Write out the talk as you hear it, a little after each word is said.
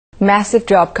Massive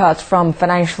job cuts from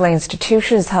financial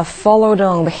institutions have followed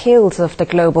on the heels of the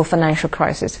global financial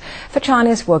crisis. For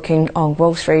Chinese working on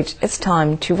Wall Street, it's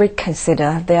time to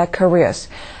reconsider their careers.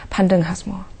 Pan Deng has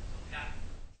more.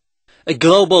 A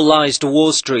globalized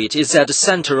Wall Street is at the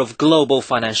center of global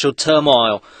financial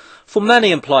turmoil. For many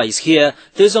employees here,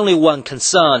 there's only one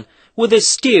concern: will they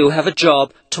still have a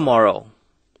job tomorrow?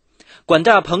 Guan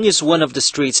Dapeng is one of the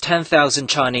street's 10,000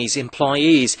 Chinese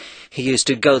employees. He used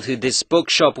to go to this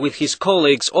bookshop with his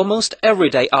colleagues almost every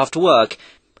day after work.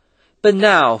 But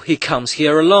now he comes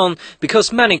here alone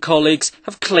because many colleagues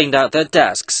have cleaned out their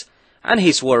desks, and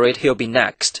he's worried he'll be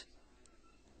next.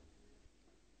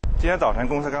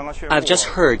 I've just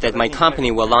heard that my company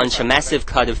will launch a massive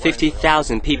cut of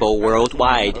 50,000 people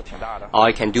worldwide. All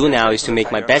I can do now is to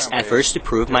make my best efforts to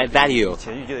prove my value.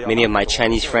 Many of my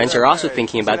Chinese friends are also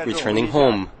thinking about returning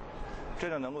home.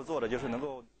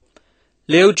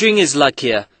 Liu Jun is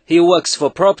luckier. He works for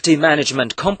a property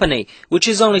management company, which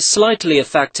is only slightly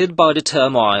affected by the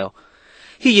turmoil.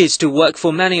 He used to work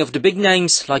for many of the big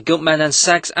names like Goldman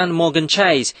Sachs and Morgan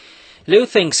Chase. Liu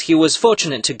thinks he was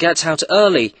fortunate to get out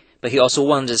early, but he also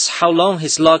wonders how long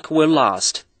his luck will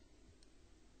last.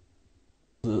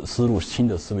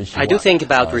 I do think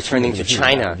about returning to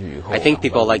China. I think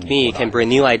people like me can bring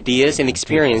new ideas and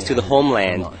experience to the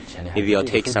homeland. Maybe it'll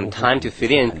take some time to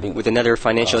fit in with another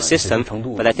financial system,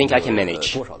 but I think I can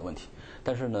manage.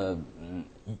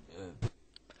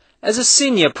 As a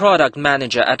senior product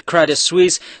manager at Credit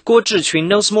Suisse, Guo Zhiqun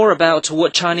knows more about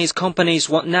what Chinese companies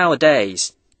want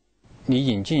nowadays.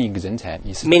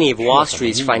 Many of Wall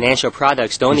Street's financial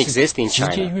products don't exist in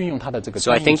China,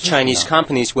 so I think Chinese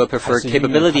companies will prefer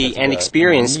capability and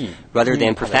experience rather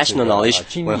than professional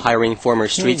knowledge when hiring former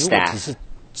street staff.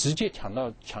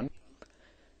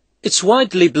 It's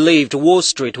widely believed Wall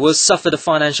Street will suffer the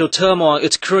financial turmoil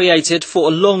it created for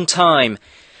a long time,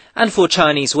 and for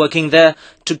Chinese working there,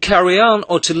 to carry on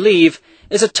or to leave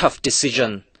is a tough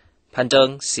decision. Pan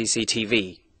Deng,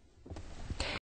 CCTV.